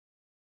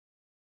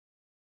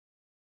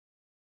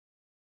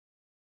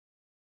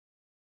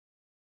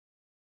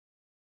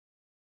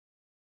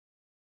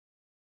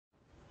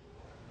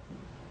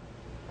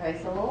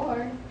Praise the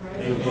Lord.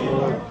 Praise the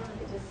Lord.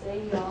 Good to see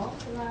you all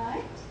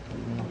tonight.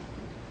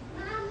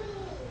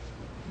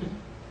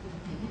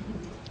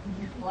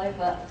 I believe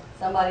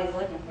somebody's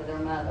looking for their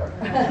mother.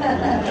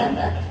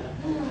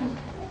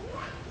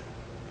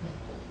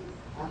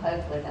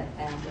 Hopefully they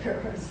found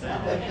her. So.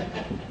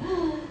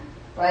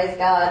 Praise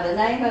God. The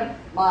name of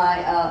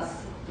my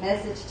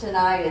message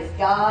tonight is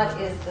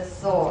God is the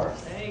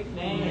Source.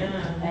 Amen.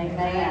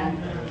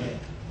 Amen.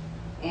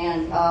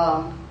 And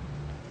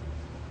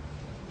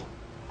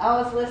I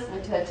was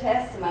listening to a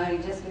testimony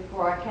just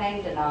before I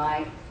came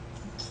tonight,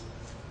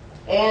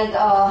 and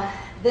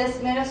this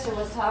minister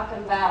was talking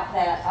about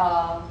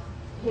that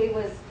he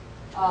was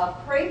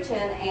preaching,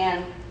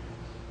 and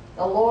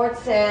the Lord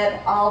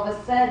said, all of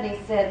a sudden he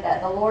said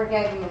that the Lord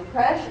gave him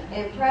impression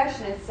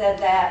and said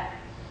that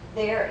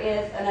there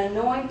is an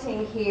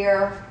anointing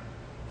here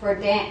for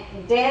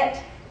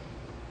debt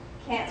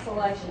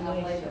cancellation, I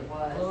believe it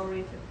was.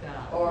 Glory to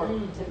God. Or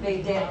to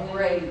be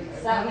debt-free.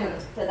 Something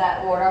to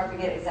that order. I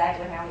forget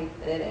exactly how he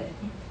put it.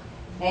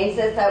 And he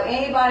says, so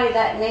anybody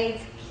that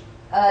needs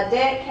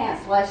debt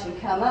cancellation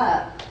come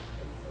up.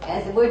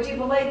 And said, would you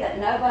believe that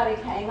nobody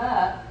came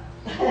up?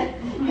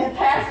 And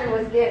Pastor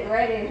was getting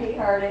ready and he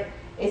heard it.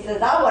 He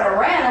says, I would have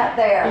ran up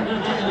there.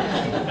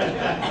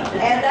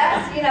 And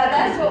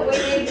that's what we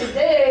need to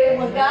do.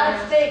 When God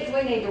speaks,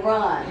 we need to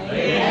run.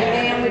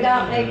 Amen. We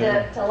don't need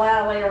to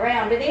loudly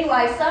around. But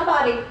anyway,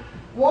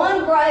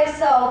 one brave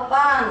soul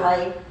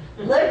finally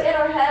looked at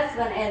her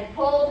husband and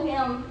pulled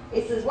him.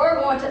 He says, we're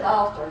going to the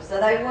altar. So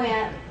they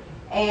went,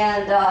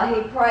 and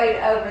he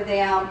prayed over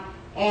them.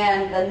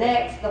 And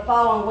the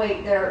following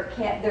week, their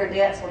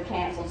debts were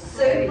canceled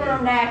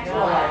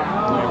supernaturally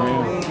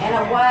in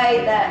a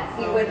way that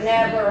you would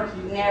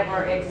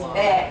never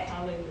expect.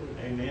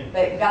 Amen.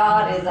 But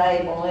God is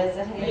able,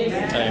 isn't He?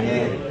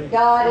 Amen.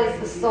 God is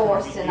the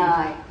source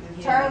tonight.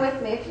 Turn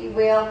with me, if you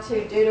will,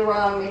 to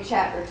Deuteronomy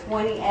chapter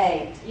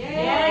 28.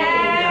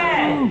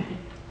 Yeah.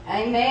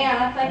 Amen.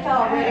 I think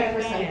y'all are ready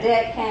for some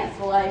debt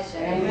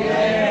cancellation.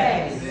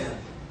 Amen.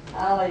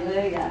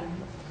 Hallelujah.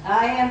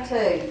 I am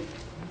too.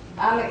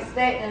 I'm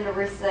expecting to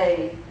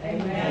receive.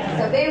 Amen.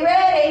 So be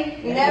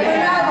ready. You never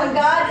know. When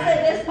God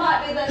said this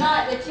might be the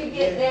night that you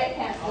get debt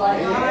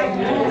cancellation.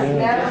 You just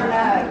never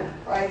know.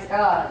 Praise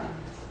God.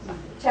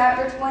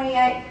 Chapter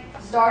 28,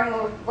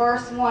 starting with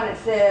verse 1, it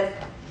says,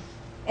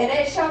 and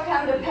it shall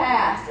come to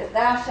pass, if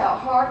thou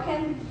shalt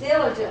hearken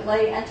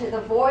diligently unto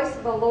the voice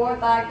of the Lord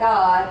thy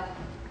God,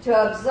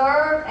 to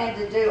observe and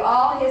to do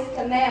all his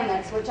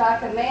commandments, which I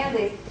command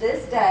thee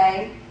this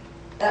day,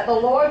 that the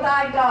Lord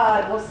thy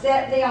God will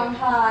set thee on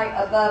high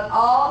above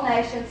all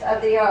nations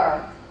of the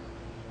earth.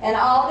 And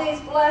all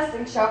these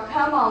blessings shall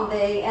come on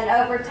thee and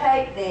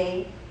overtake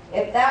thee,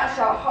 if thou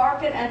shalt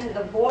hearken unto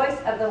the voice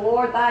of the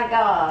Lord thy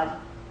God.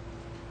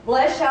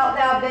 Blessed shalt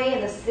thou be in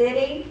the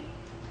city,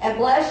 and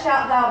blessed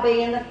shalt thou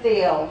be in the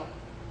field.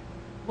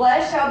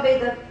 Blessed shall be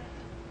the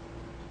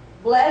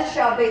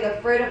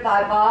fruit of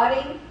thy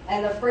body,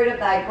 and the fruit of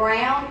thy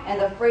ground, and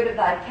the fruit of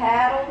thy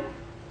cattle,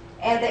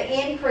 and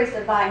the increase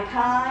of thine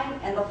kind,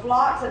 and the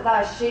flocks of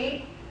thy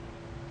sheep.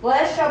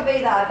 Blessed shall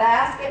be thy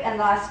basket and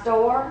thy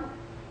store.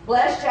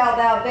 Blessed shalt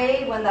thou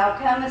be when thou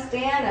comest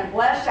in, and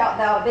blessed shalt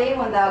thou be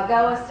when thou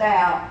goest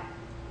out.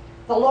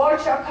 The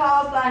Lord shall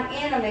cause thine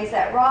enemies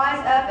that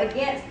rise up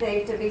against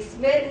thee to be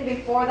smitten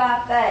before thy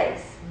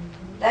face.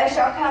 They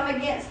shall come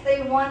against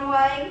thee one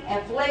way,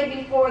 and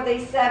flee before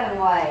thee 7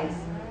 ways.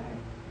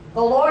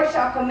 The Lord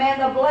shall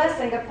command the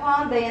blessing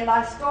upon thee in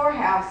thy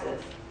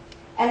storehouses,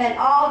 and in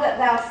all that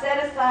thou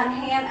settest thine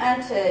hand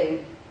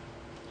unto.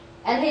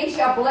 And he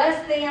shall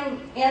bless thee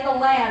in the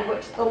land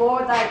which the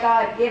Lord thy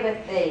God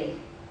giveth thee.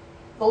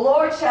 The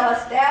Lord shall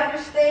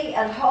establish thee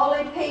an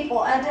holy people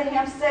unto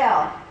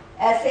himself,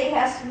 as he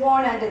hath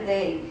sworn unto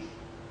thee.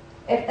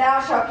 If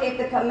thou shalt keep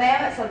the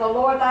commandments of the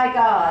Lord thy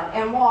God,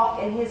 and walk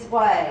in his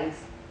ways.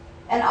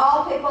 And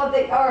all people of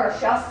the earth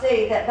shall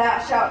see that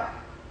thou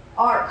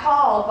art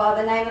called by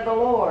the name of the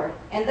Lord,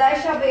 and they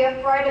shall be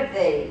afraid of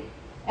thee.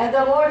 And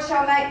the Lord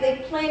shall make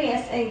thee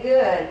plenteous in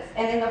goods,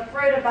 and in the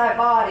fruit of thy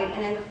body,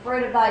 and in the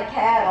fruit of thy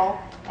cattle,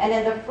 and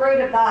in the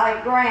fruit of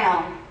thy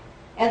ground,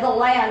 in the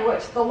land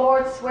which the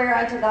Lord sware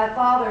unto thy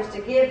fathers to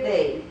give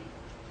thee.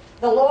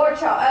 The Lord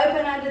shall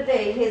open unto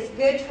thee his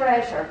good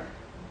treasure,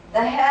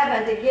 the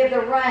heaven, to give the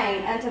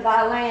rain unto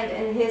thy land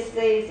in his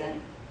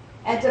season,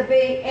 and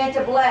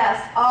to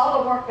bless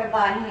all the work of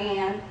thine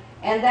hand,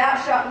 and thou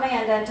shalt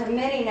lend unto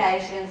many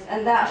nations,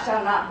 and thou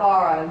shalt not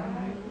borrow.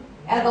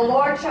 And the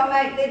Lord shall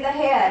make thee the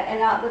head and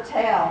not the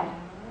tail.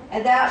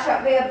 And thou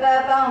shalt be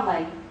above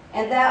only,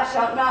 and thou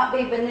shalt not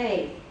be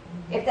beneath,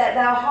 if that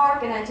thou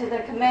hearken unto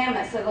the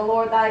commandments of the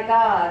Lord thy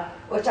God,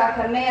 which I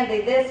command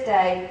thee this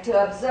day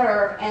to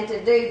observe and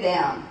to do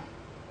them.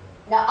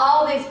 Now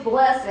all these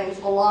blessings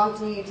belong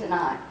to you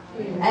tonight.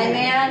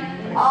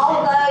 Amen.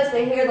 All those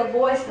that hear the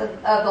voice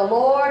of the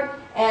Lord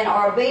and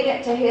are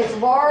obedient to his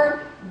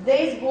word,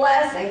 these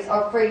blessings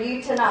are for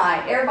you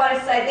tonight. Everybody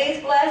say,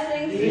 these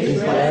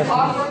blessings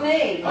are for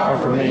me. Are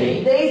for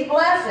me. These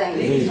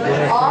blessings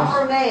are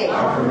for me.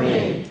 Are for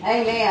me.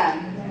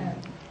 Amen.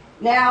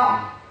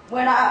 Now,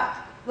 when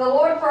the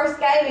Lord first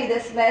gave me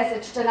this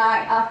message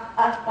tonight,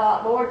 I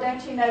thought, Lord,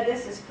 don't you know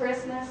this is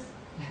Christmas?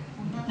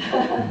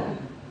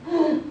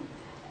 And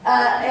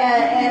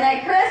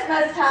at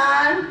Christmas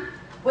time,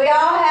 we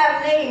all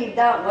have need,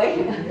 don't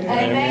we?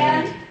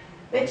 Amen.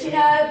 But you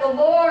know, the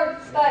Lord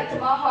spoke to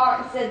my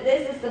heart and said,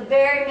 this is the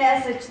very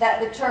message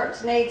that the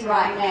church needs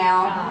right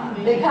now.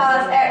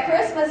 Because at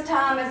Christmas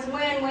time is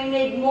when we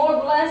need more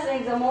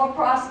blessings and more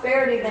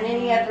prosperity than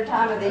any other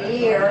time of the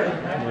year.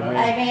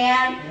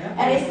 Amen.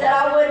 And he said,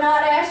 I would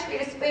not ask you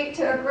to speak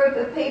to a group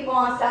of people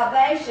on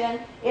salvation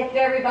if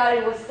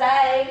everybody was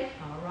saved.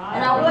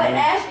 And I wouldn't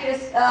ask you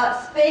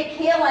to speak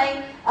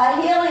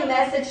a healing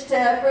message to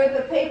a group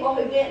of people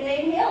who didn't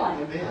need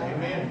healing.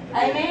 Amen.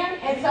 Amen.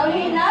 And so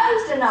he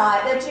knows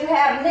tonight that you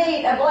have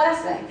need of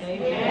blessings.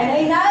 Amen. And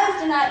he knows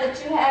tonight that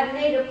you have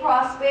need of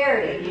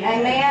prosperity.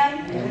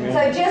 Amen.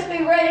 So just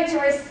be ready to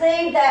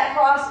receive that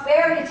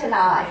prosperity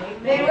tonight.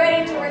 Be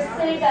ready to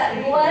receive that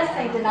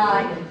blessing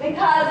tonight.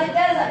 Because it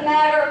doesn't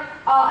matter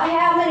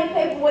how many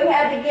people we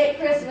had to get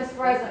Christmas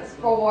presents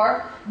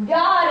for.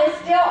 God is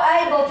still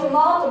able to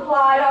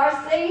multiply our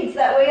seeds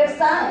that we have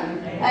sown.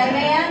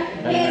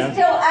 Amen. He is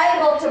still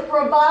able to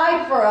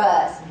provide for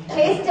us.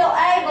 He's still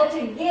able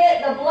to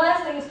get the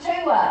blessings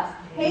to us.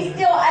 He's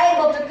still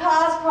able to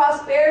cause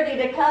prosperity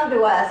to come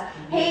to us.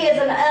 He is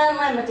an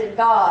unlimited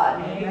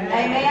God.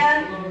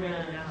 Amen.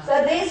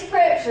 So these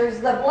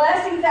scriptures, the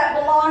blessings that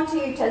belong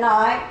to you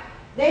tonight,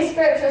 these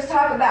scriptures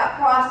talk about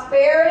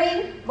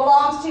prosperity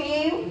belongs to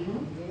you.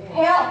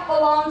 Health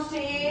belongs to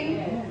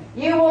you.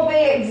 You will be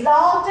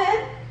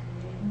exalted.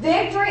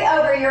 Victory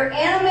over your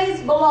enemies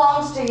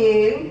belongs to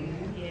you.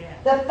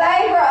 The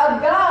favor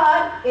of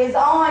God is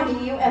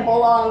on you and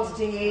belongs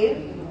to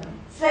you.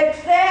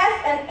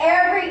 Success in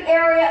every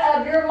area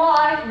of your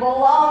life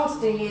belongs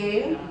to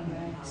you.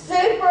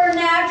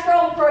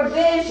 Supernatural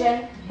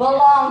provision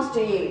belongs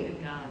to you.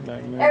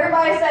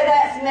 Everybody say,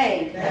 that's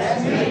me.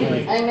 That's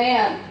me.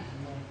 Amen.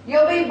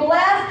 You'll be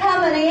blessed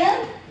coming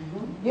in.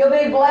 You'll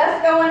be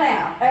blessed going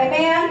out.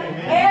 Amen?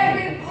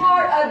 Every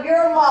part of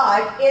your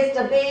life is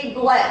to be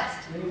blessed.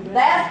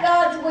 That's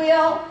God's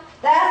will.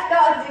 That's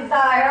God's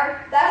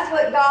desire. That's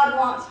what God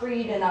wants for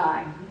you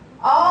tonight.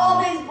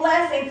 All these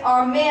blessings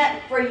are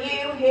meant for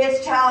you,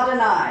 His child,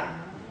 tonight.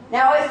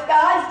 Now, it's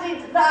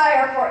God's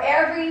desire for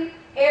every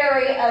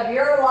area of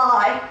your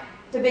life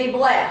to be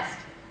blessed.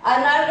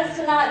 I noticed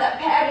tonight that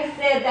Patty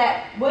said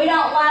that we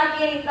don't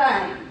lack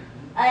anything.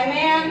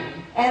 Amen?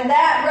 And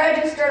that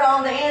registered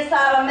on the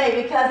inside of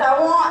me because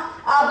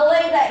I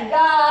believe that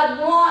God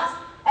wants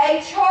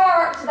a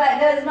church that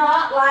does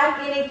not lack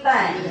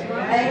anything.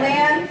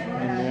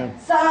 Amen?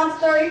 Psalms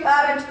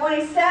 35 and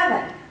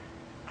 27.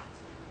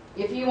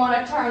 If you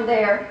want to turn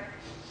there.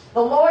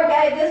 The Lord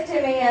gave this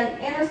to me in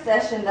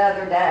intercession the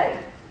other day.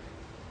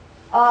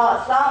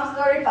 Psalms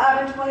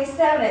 35 and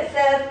 27. It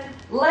says,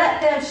 let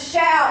them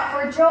shout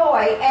for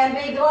joy and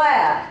be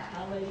glad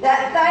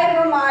that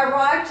favor my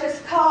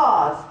righteous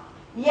cause.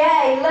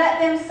 Yea, let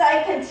them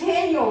say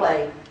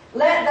continually,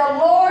 let the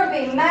Lord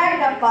be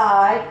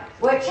magnified,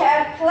 which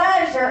hath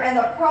pleasure in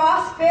the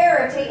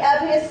prosperity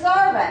of His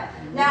servant.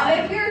 Now,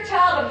 if you're a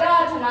child of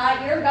God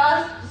tonight, you're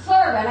God's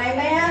servant,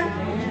 amen?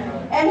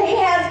 And He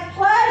has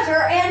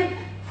pleasure in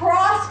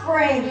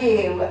prospering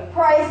you.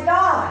 Praise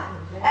God.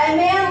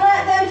 Amen.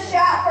 Let them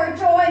shout for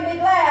joy and be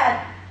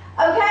glad.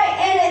 Okay,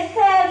 and it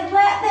says,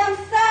 let them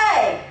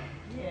say.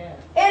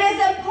 It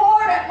is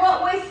important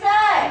what we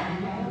say.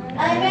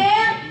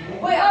 Amen.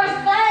 We are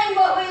saying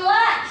what we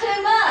lack too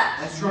much.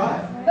 That's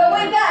right. But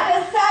we've got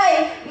to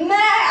say,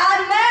 I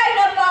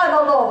magnify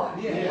the Lord.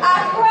 I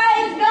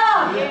praise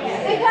God.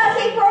 Because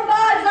He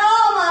provides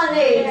all my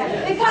needs.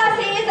 Because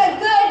He is a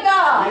good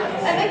God.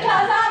 And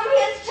because I'm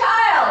His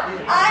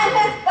child. I am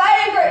His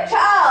favorite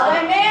child.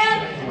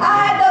 Amen.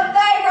 I have the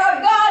favor of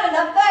God and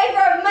the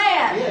favor of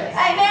man.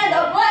 Amen.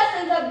 The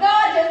blessings of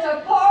God just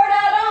are poured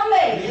out on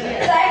me.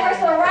 Favor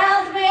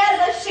surrounds me as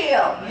a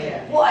shield.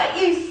 What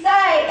you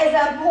say is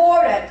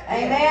important.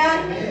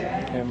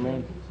 Amen.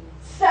 Amen.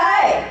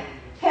 Say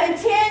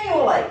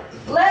continually,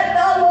 let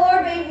the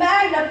Lord be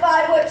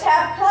magnified, which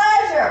hath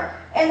pleasure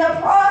in the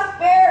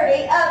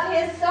prosperity of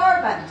His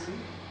servant.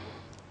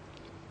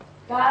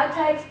 God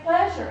takes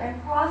pleasure in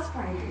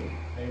prospering you.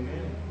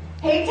 Amen.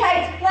 He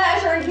takes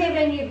pleasure in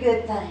giving you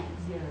good things.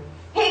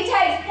 He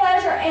takes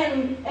pleasure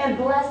in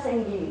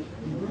blessing you.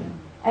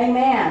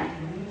 Amen.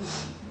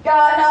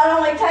 God not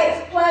only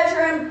takes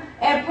pleasure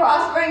in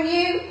prospering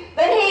you,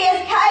 but He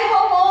is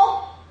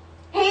capable.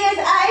 He is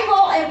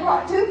able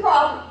to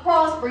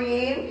prosper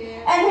you,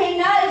 and He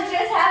knows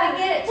just how to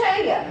get it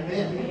to you.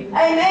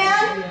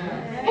 Amen.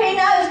 He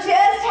knows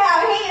just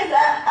how He is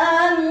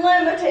an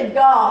unlimited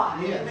God.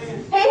 He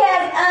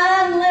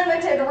has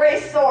unlimited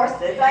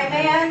resources.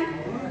 Amen.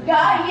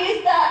 God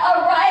used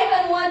a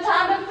raven one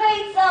time to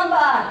feed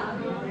somebody.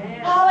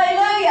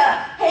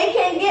 Hallelujah. He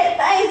can get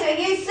things to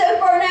you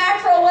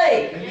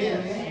supernaturally.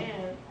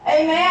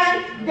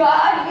 Amen.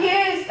 God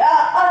used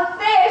a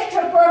fish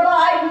to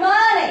provide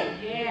money,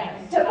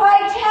 to pay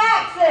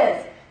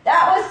taxes.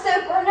 That was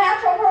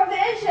supernatural provision.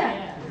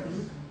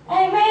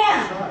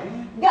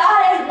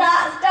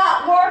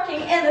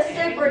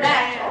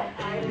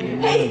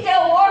 He's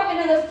still working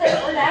in the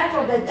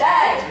supernatural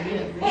today.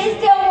 He's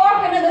still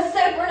working in the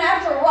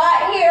supernatural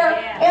right here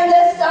in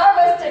this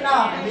service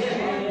tonight.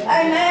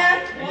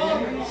 Amen.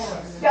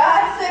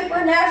 God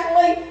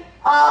supernaturally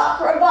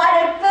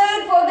provided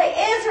food for the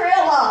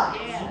Israelites.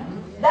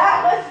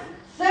 That was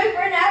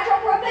supernatural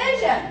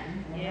provision.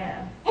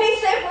 He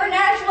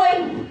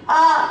supernaturally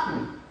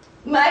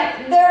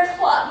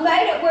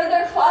made it where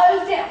their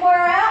clothes didn't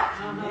wear out.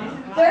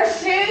 Their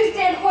shoes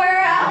didn't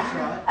wear out.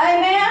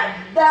 Amen.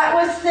 That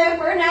was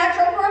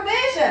supernatural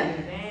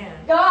provision.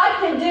 God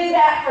can do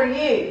that for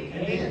you.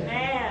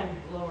 Amen.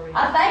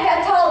 I think I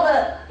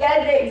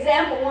gave the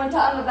example one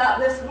time about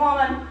this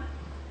woman.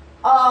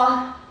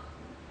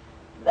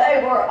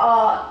 They were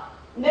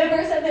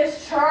members of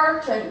this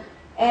church,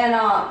 and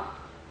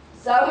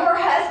so her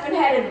husband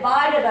had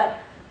invited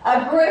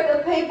a group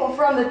of people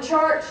from the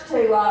church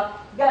to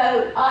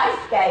go ice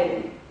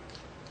skating.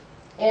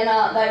 And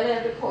they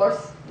lived, of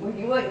course,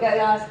 you wouldn't go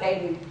ice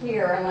skating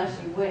here unless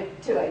you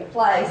went to a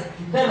place.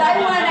 But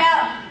they went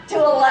out to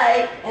a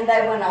lake and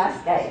they went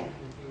ice skating.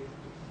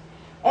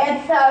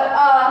 And so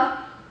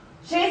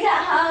she's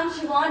at home.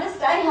 She wanted to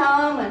stay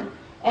home.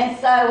 And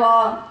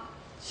so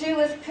she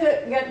was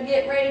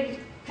getting ready to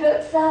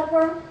cook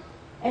supper.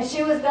 And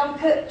she was going to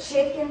cook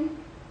chicken.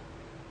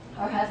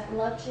 Her husband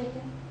loved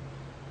chicken.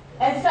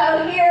 And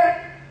so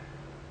here,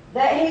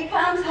 that he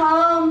comes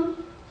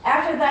home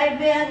after they've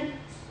been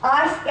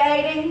ice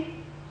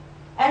skating,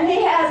 and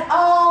he has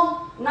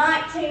all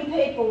 19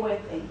 people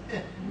with him.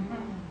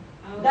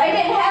 They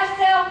didn't have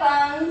cell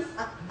phones,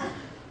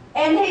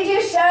 and he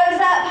just shows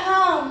up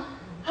home.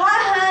 Hi,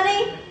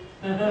 honey.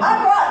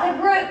 I brought the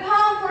group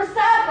home for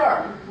supper.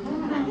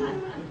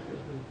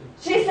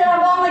 She said,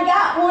 I've only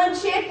got one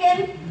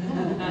chicken.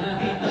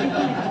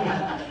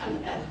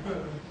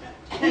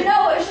 You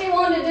know what she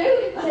wanted to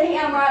do to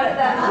him right at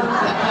that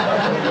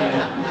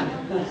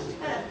moment?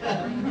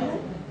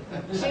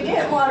 She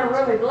didn't want to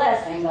really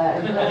bless him,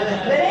 but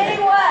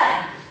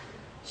anyway,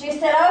 she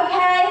said,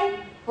 okay,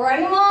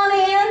 bring him on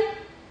in.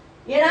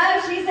 You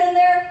know, she's in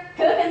there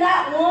cooking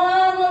that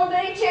one little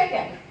bitty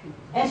chicken.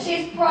 And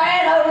she's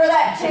praying over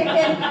that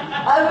chicken,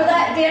 over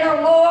that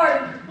dinner.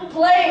 Lord,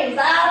 please,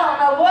 I don't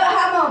know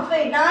how I'm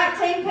going to feed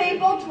 19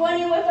 people,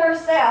 20 with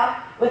herself,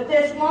 with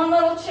this one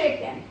little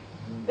chicken.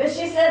 But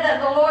she said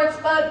that the Lord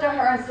spoke to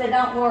her and said,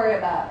 don't worry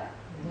about it.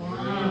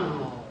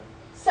 Wow.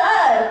 So,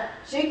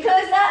 she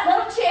cooks that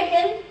little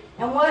chicken,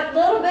 and what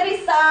little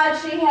bitty side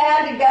she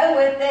had to go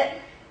with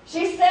it,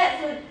 she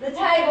sets the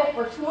table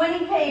for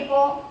 20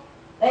 people.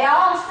 They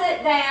all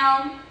sit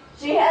down.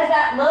 She has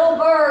that little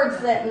bird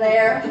sitting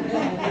there.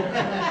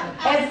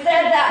 And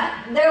said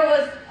that there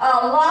was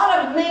a lot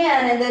of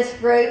men in this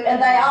group,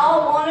 and they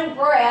all wanted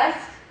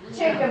breast.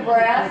 Chicken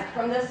breast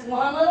from this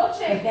one little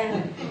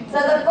chicken.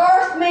 So the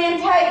first man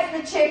takes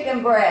the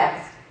chicken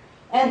breast,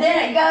 and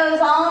then it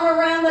goes on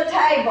around the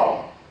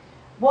table.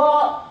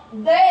 Well,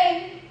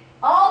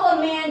 all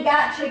the men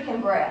got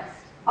chicken breast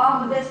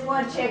off of this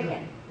one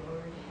chicken.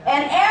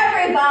 And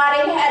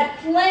everybody had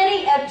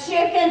plenty of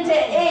chicken to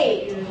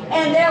eat.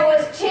 And there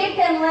was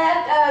chicken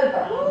left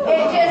over.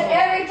 It just,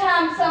 every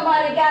time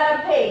somebody got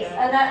a piece,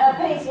 and a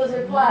piece was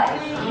replaced.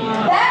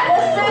 That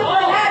was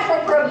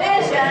supernatural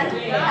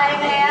provision.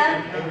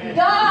 Amen.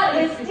 God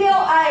is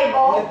still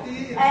able.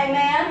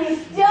 Amen.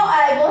 He's still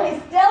able.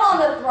 He's still on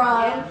the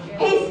throne.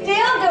 He's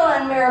still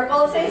doing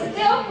miracles. He's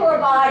still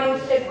providing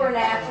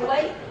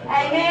supernaturally.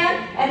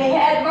 Amen. And he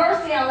had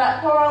mercy on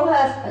that poor old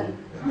husband.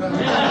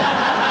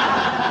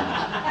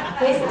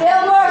 He's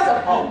still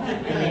merciful.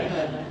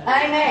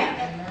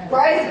 Amen.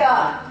 Praise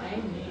God.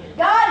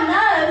 God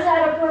knows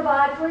how to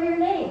provide for your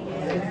needs.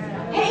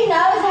 He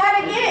knows how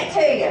to get it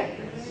to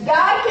you.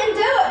 God can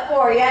do it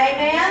for you.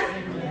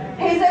 Amen.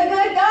 He's a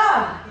good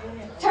God.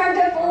 Turn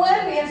to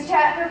Philippians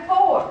chapter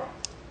 4.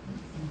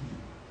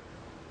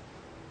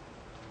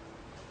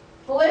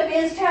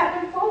 Philippians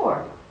chapter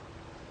 4.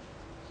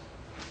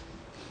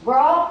 We're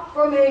all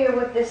familiar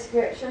with this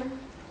scripture.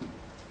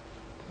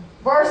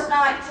 Verse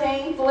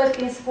 19,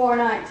 Philippians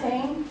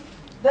 4:19.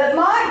 But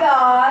my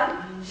God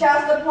shall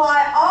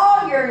supply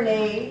all your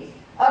needs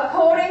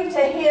according to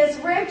his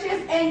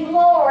riches and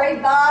glory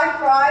by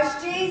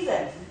Christ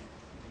Jesus.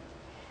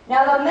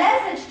 Now the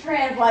Message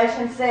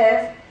translation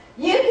says,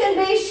 you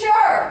can be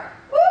sure.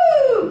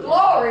 Woo!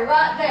 Glory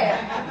right there.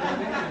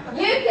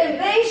 You can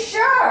be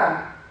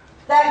sure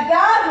that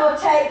God will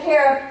take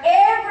care of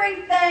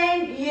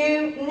everything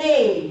you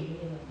need.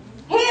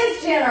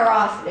 His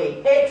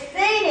generosity,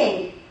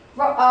 exceeding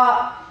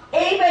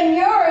even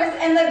yours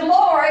in the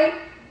glory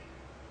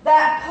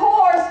that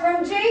pours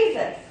from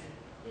Jesus.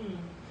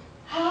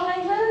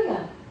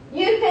 Hallelujah.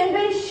 You can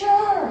be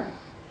sure.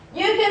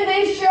 You can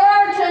be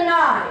sure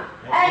tonight.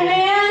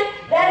 Amen.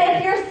 That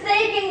if you're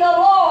seeking the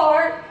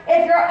Lord,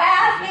 if you're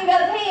asking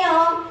of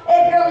Him,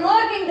 if you're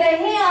looking to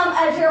Him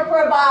as your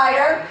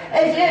provider,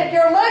 if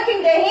you're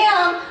looking to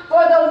Him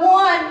for the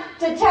one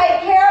to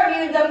take care of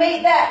you to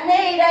meet that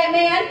need,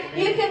 amen,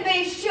 you can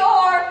be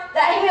sure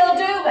that He'll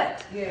do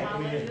it.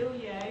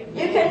 Hallelujah.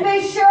 You can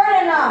be sure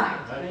tonight tonight.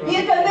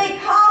 You can be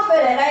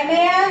confident.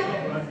 Amen.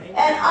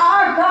 And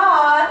our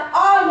God,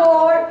 our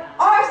Lord,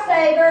 our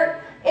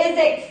Savior is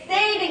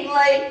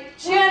exceedingly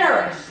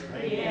generous.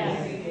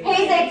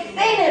 He's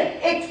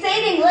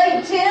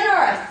exceedingly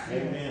generous.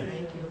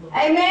 Amen.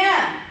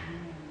 Amen.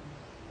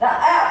 The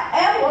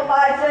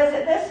Amplified says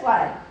it this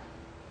way.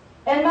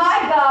 And my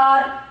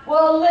God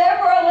will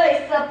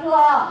liberally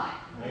supply.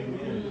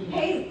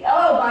 Amen.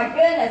 Oh my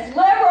goodness,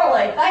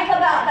 liberally. Think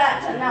about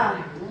that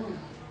tonight.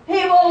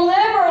 He will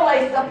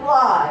liberally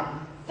supply.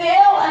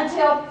 Fill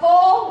until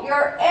full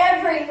your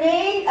every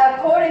need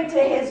according to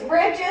His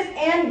riches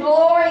in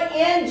glory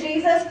in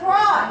Jesus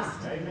Christ.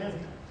 Amen.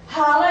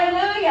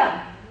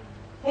 Hallelujah.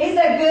 He's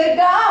a good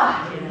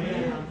God.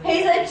 Amen.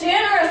 He's a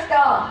generous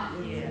God.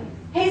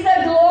 He's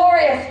a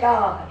glorious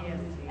God.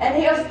 And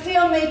He'll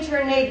still meet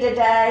your need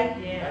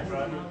today. That's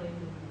right.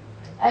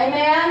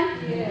 Amen?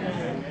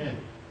 Amen.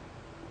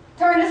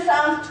 Turn to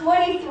Psalms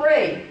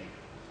 23.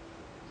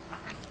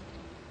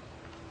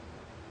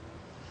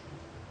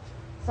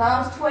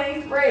 Psalms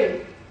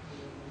 23.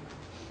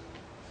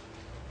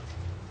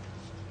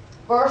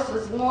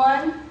 Verses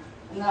 1, and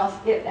then I'll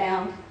skip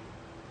down.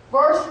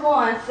 Verse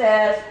 1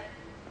 says,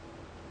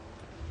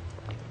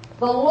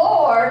 The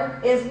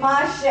Lord is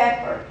my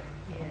shepherd.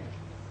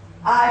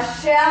 I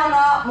shall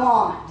not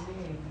want.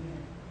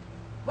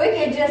 We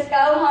can just go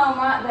home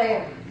right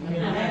there.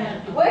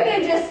 We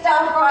can just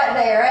stop right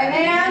there.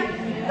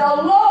 Amen?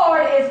 The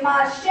Lord is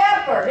my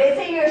shepherd. Is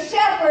He your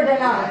shepherd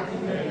tonight?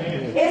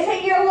 Is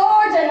He your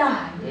Lord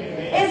tonight?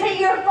 Is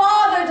He your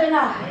Father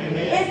tonight?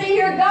 Is He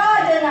your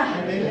God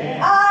tonight?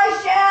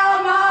 I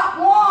shall not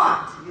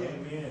want.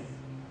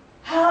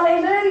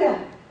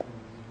 Hallelujah.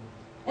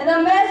 In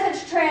the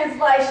Message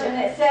translation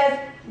it says,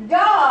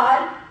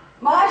 God,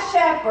 my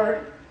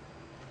shepherd,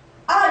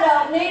 I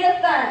don't need a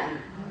thing.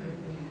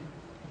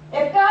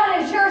 If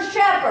God is your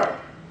shepherd,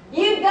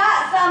 you've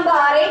got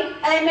somebody,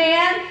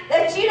 amen,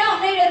 that you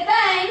don't need a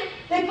thing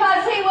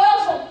because He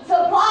will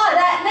supply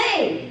that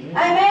need.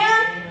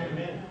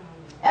 Amen?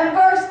 And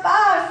verse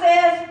 5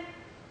 says,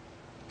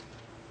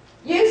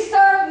 You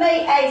serve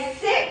me a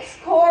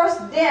 6-course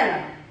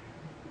dinner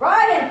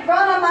right in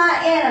front of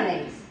my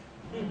enemies.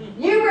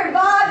 You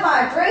revive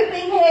my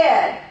drooping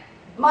head.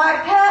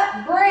 My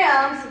cup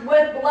brims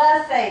with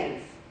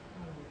blessings.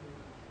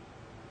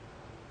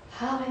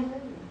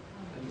 Hallelujah.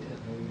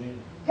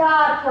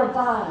 God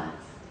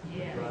provides.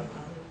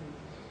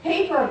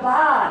 He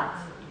provides.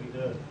 He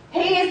does.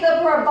 He is the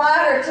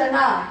provider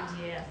tonight.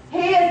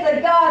 He is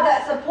the God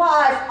that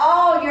supplies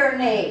all your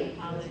need.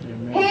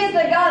 He is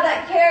the God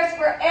that cares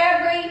for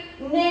every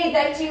need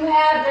that you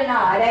have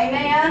tonight.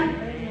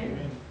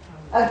 Amen?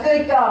 A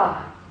good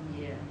God.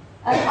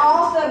 An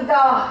awesome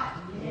God.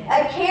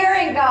 A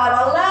caring God.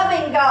 A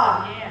loving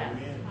God.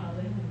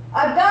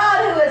 A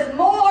God who is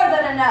more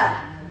than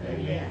enough.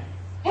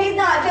 He's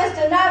not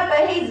just enough,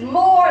 but He's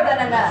more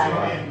than enough.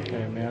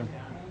 Amen.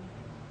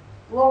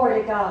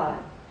 Glory to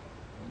God.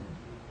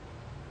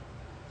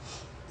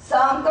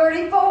 Psalm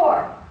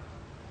 34.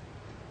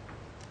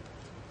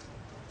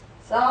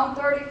 Psalm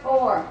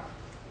 34.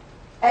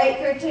 8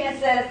 through 10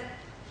 says,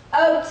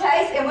 Oh,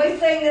 taste, and we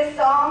sing this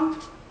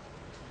song.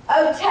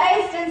 Oh,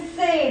 taste and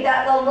see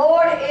that the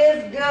Lord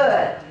is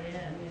good.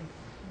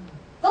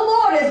 The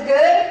Lord is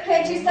good.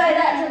 Can't you say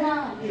that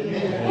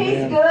tonight?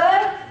 He's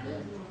good.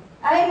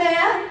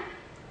 Amen.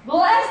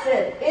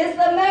 Blessed is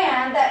the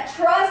man that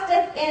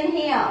trusteth in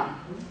Him.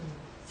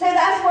 See,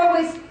 that's where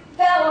we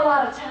fail a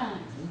lot of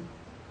times.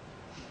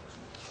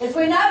 Is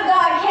we know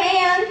God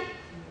can.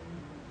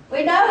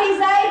 We know He's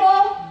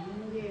able.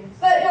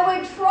 But do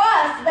we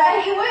trust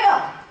that He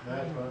will?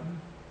 That's right.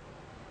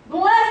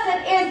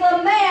 Blessed is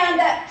the man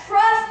that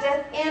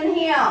trusteth in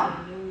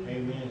Him.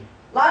 Amen.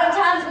 A lot of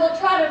times we'll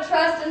try to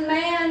trust in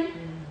man,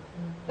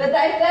 but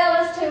they fail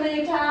us too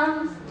many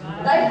times.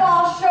 They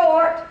fall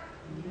short.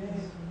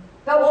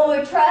 But when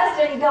we trust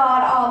in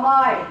God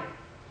Almighty,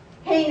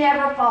 He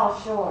never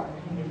falls short.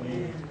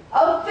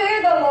 Oh,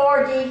 fear the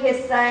Lord, ye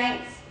His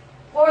saints,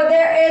 for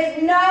there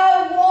is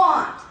no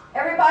want.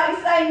 Everybody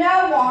say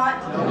no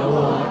want. No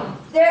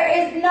want. There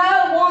is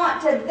no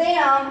want to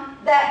them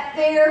that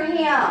fear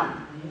Him.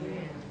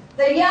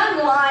 The young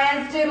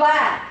lions do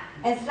lack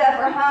and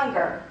suffer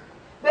hunger,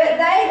 but they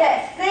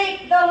that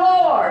seek the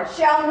Lord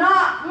shall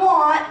not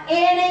want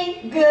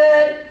any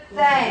good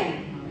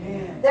thing.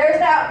 There's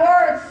that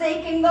word,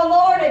 seeking the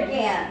Lord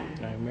again.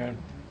 Amen.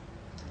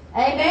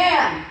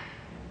 Amen.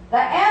 The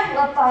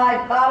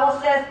Amplified Bible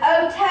says,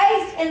 Oh,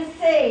 taste and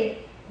see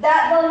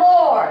that the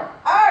Lord,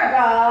 our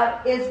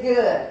God, is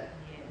good.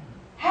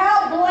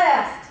 How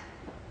blessed,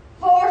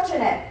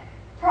 fortunate,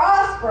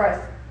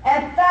 prosperous,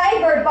 and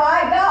favored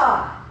by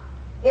God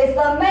is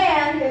the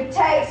man who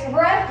takes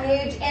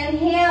refuge in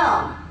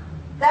Him.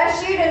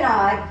 That's you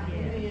tonight.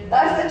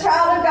 That's the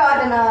child of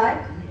God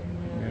tonight.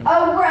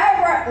 Oh,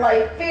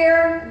 reverently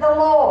fear the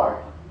Lord,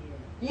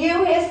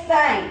 you His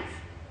saints,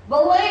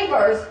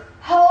 believers,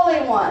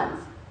 holy ones.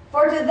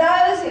 For to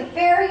those who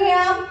fear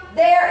Him,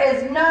 there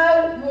is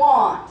no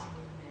want.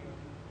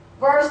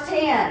 Verse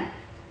 10,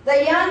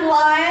 The young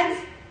lions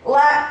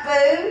lack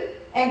food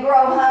and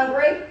grow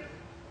hungry,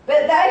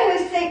 but they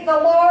who seek the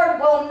Lord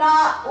will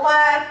not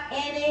lack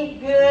any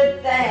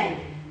good thing.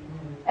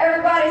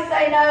 Everybody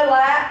say no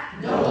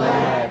lack. No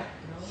lack.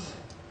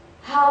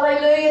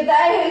 Hallelujah.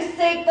 They who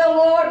seek the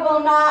Lord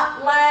will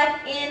not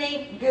lack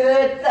any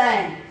good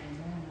thing.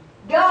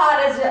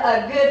 God is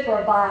a good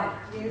provider.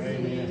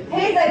 Amen.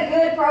 He's a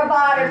good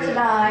provider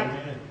tonight.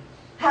 Amen.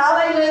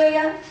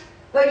 Hallelujah.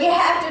 But you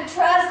have to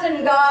trust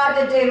in God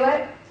to do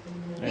it.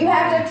 You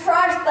have to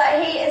trust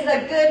that He is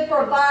a good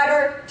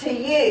provider to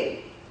you.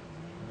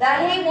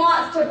 That He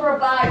wants to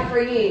provide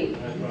for you.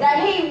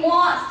 That He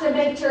wants to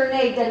meet your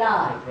need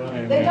tonight.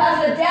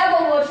 Because the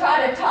devil will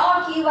try to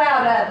talk you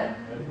out of it.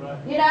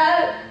 You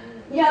know,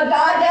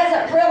 God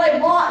doesn't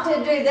really want to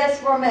do this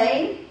for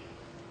me.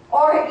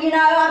 Or,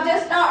 I'm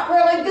just not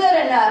really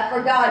good enough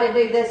for God to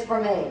do this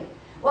for me.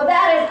 Well,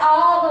 that is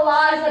all the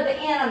lies of the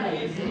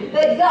enemy.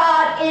 But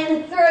God,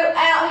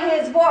 throughout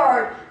His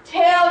Word,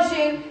 tells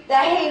you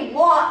that He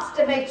wants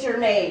to meet your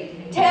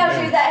need. Tells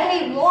you that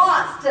He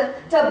wants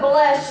to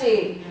bless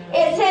you.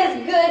 It's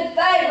His good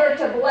favor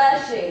to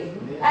bless you.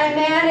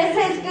 Amen. It's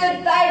His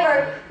good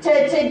favor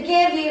to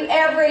give you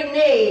every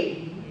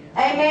need.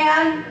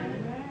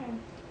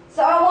 Amen.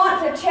 So I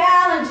want to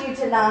challenge you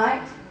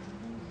tonight.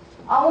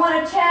 I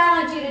want to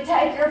challenge you to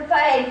take your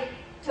faith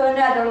to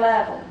another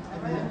level.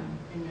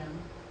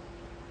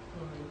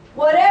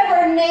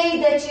 Whatever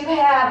need that you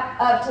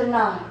have of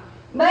tonight.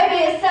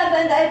 Maybe it's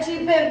something that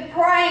you've been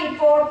praying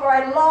for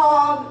a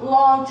long,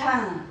 long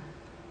time.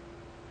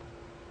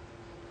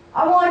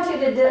 I want you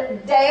to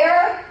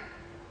dare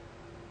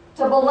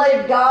to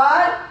believe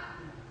God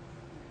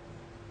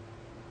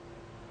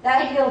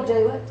that He'll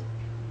do it.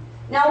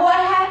 Now what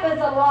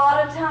happens a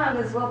lot of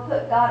times is we'll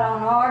put God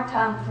on our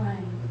time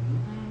frame.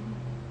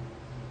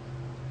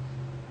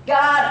 God,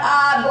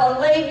 I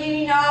believe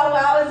you.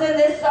 I was in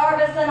this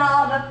service and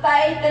all the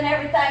faith and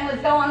everything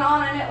was going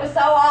on and it was so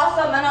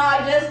awesome and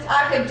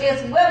I could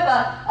just whip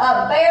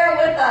a bear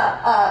with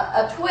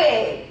a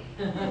twig.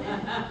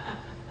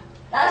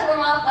 That's where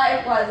my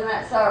faith was in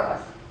that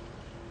service.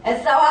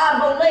 And so I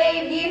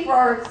believe you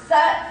for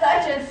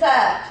such and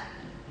such.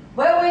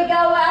 When we go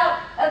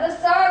out of the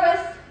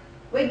service,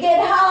 we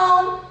get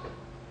home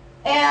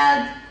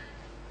and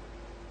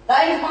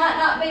things might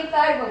not be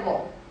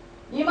favorable.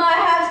 You might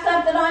have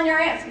something on your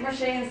answer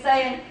machine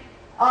saying,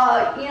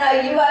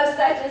 you owe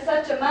such and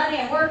such a money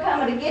and we're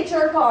coming to get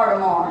your car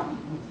tomorrow.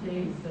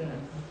 Jesus.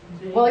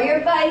 Well,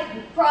 your faith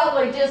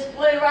probably just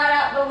flew right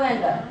out the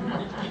window.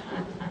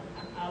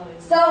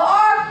 So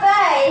our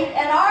faith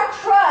and our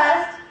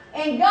trust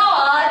in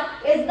God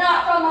is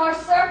not from our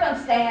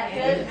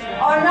circumstances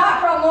or not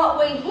from what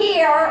we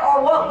hear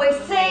or what we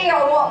see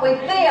or what we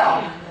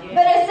feel.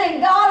 But it's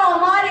in God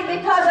Almighty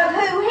because of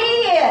who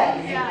He is.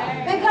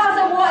 Because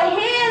of what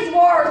His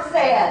Word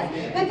says.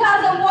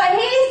 Because of what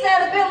He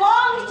says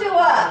belongs to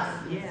us.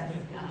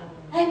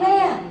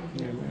 Amen.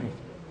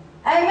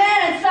 Amen.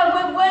 And so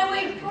when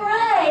we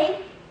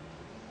pray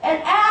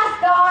and ask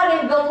God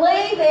in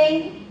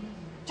believing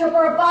to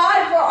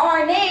provide for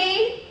our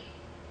need,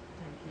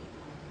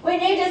 we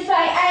need to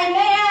say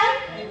amen.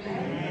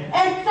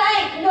 And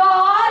thank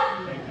God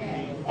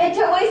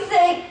until we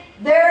see,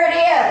 there it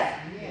is.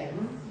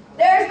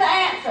 There's the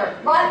answer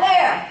right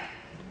there.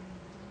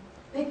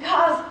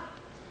 Because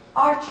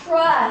our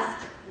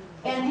trust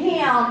in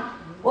Him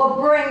will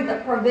bring the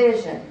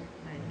provision.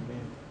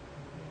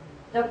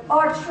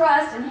 Our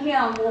trust in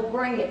Him will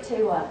bring it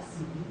to us.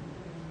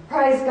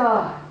 Praise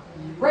God.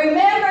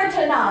 Remember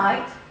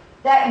tonight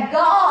that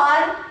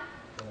God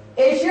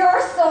is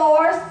your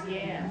source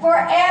for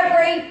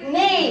every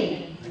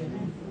need.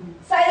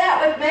 Say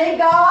that with me.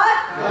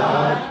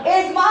 God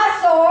is my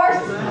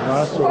source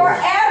for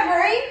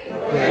every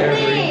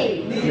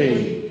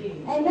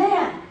need.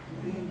 Amen.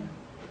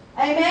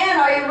 Amen.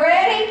 Are you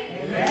ready?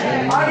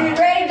 Amen. Are you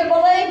ready to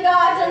believe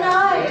God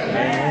tonight?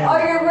 Amen.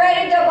 Are you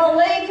ready to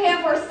believe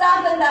Him for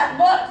something that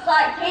looks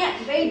like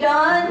can't be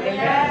done?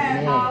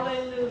 Yes.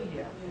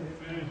 Hallelujah.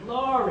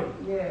 Glory.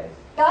 Yes.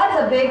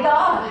 God's a big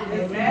God.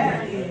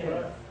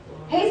 Amen.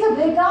 He's a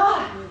big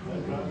God.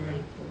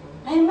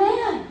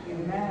 Amen.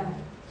 Amen.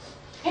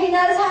 He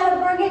knows how to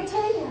bring it to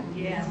you.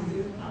 Yes.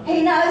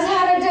 He knows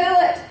how to do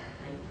it.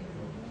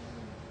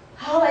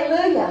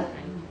 Hallelujah.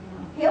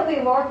 He'll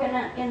be working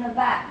in the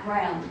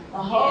background the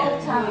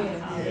whole time.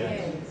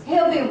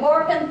 He'll be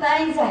working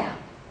things out.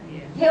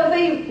 He'll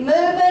be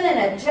moving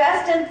and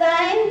adjusting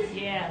things.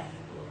 Yes.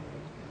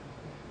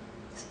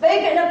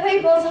 Speaking to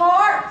people's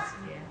hearts.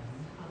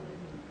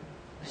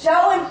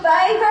 Showing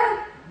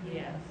favor.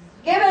 Yes.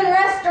 Giving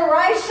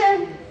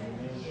restoration.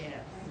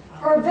 Yes.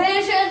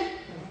 Provision.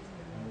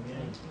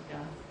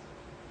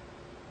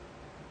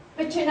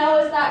 But it's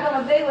not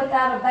going to be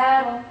without a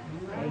battle.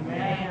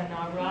 Amen.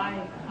 All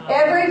right.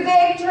 Every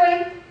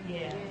victory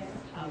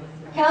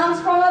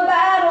comes from a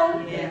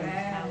battle. Yes.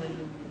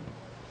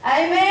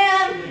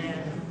 Amen.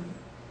 Yes.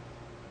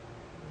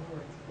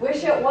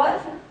 Wish it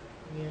wasn't.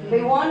 It'd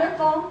be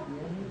wonderful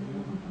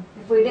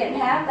if we didn't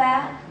have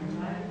that.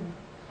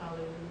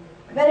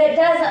 But it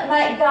doesn't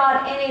make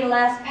God any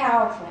less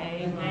powerful.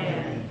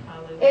 Amen.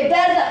 It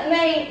doesn't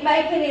mean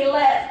any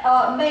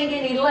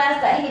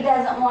less that He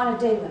doesn't want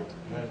to do it,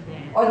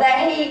 or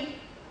that He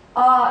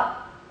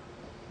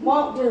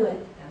won't do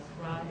it. That's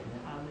right.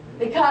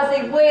 Because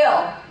He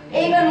will.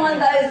 Even when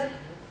those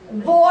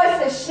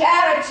voices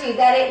shout at you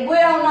that it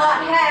will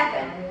not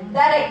happen,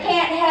 that it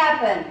can't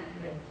happen,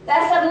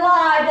 that's a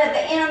lie that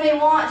the enemy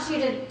wants you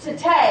to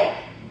take.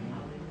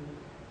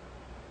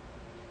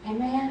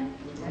 Amen?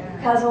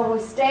 Because when we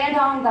stand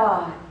on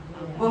God,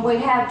 when we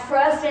have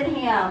trust in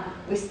Him,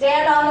 we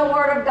stand on the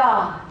Word of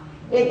God,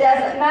 it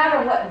doesn't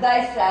matter what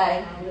they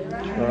say.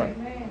 Right.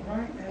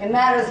 It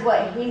matters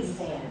what He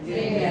says.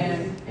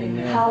 Amen.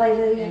 Amen.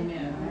 Hallelujah.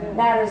 Amen. It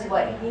matters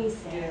what He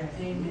says.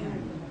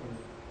 Amen.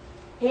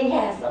 He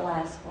has the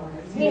last word.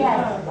 He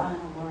has the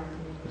final word.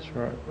 That's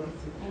right.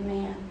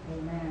 Amen.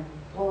 Amen.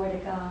 Glory to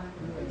God.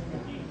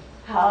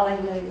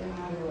 Hallelujah.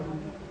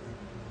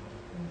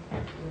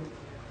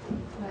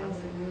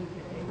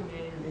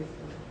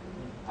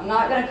 I'm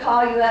not going to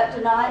call you up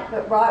tonight,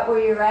 but right where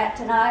you're at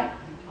tonight,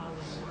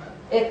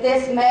 if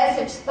this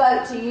message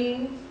spoke to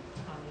you,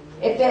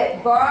 if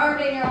it burned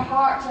in your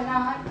heart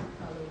tonight,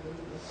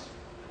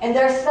 and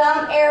there's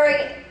some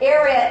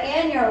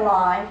area in your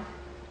life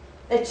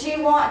that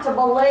you want to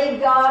believe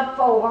God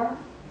for,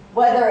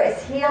 whether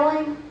it's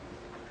healing,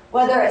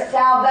 whether it's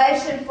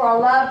salvation for a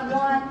loved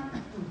one,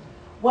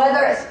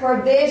 whether it's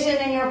provision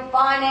in your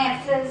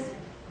finances,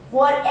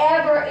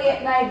 whatever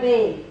it may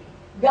be,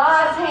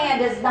 God's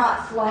hand is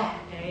not slack.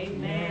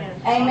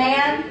 Amen.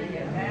 Amen?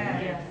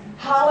 Amen.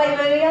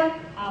 Hallelujah.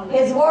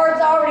 His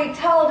word's already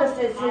told us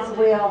it's His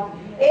will.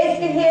 It's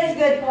His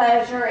good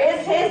pleasure.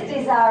 It's His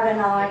desire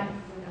tonight.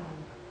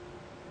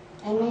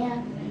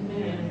 Amen.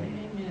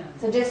 Amen.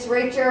 So just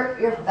reach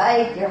your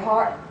faith, your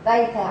heart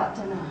faith out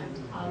tonight.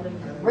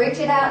 Reach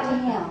it out to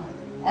Him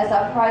as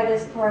I pray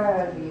this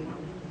prayer over you.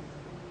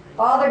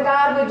 Father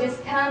God, we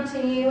just come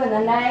to you in the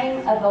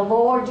name of the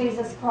Lord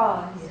Jesus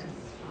Christ.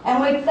 And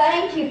we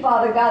thank you,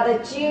 Father God,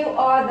 that you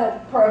are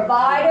the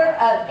provider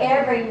of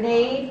every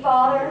need,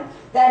 Father,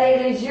 that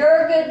it is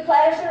your good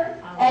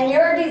pleasure and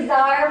your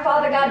desire,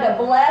 Father God, to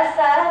bless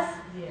us.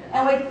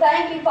 And we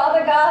thank you,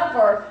 Father God,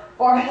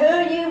 for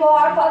who you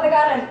are, Father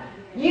God, and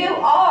you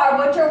are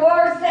what your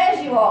word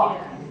says you are.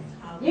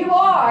 You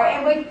are,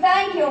 and we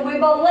thank you, and we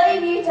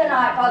believe you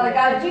tonight, Father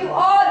God. You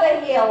are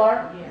the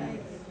healer.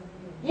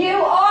 You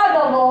are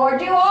the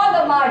Lord. You are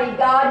the mighty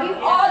God. You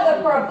are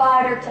the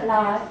provider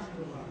tonight.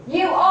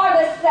 You are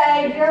the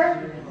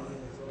Savior.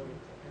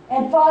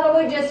 And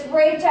Father, we just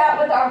reach out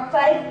with our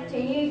faith to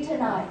you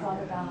tonight,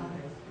 Father God.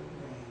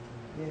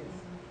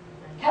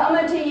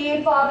 Coming to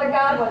you, Father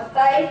God, with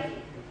faith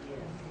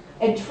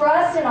and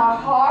trust in our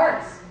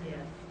hearts,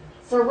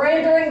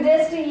 surrendering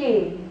this to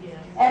you,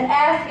 and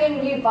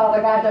asking you,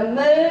 Father God, to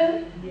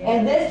move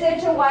in this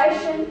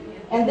situation,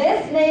 in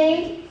this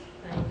need,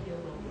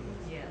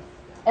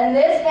 in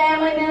this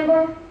family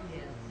member,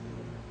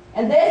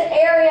 in this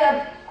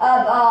area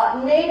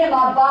of need in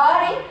my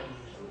body,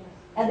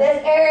 in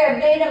this area of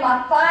need in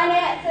my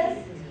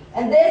finances,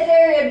 in this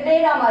area of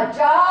need on my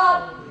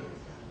job,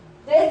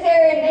 this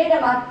area of need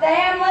in my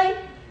family,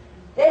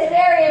 this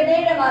area of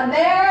need in my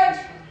marriage,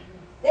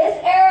 this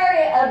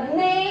area of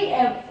need,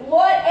 and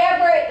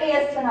whatever it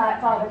is tonight,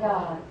 Father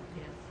God,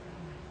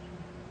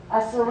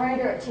 I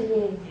surrender it to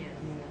you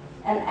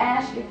and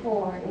ask you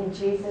for it in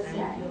Jesus'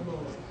 name.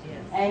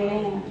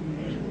 Amen.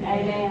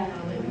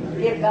 Amen.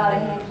 Give God a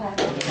hand clap.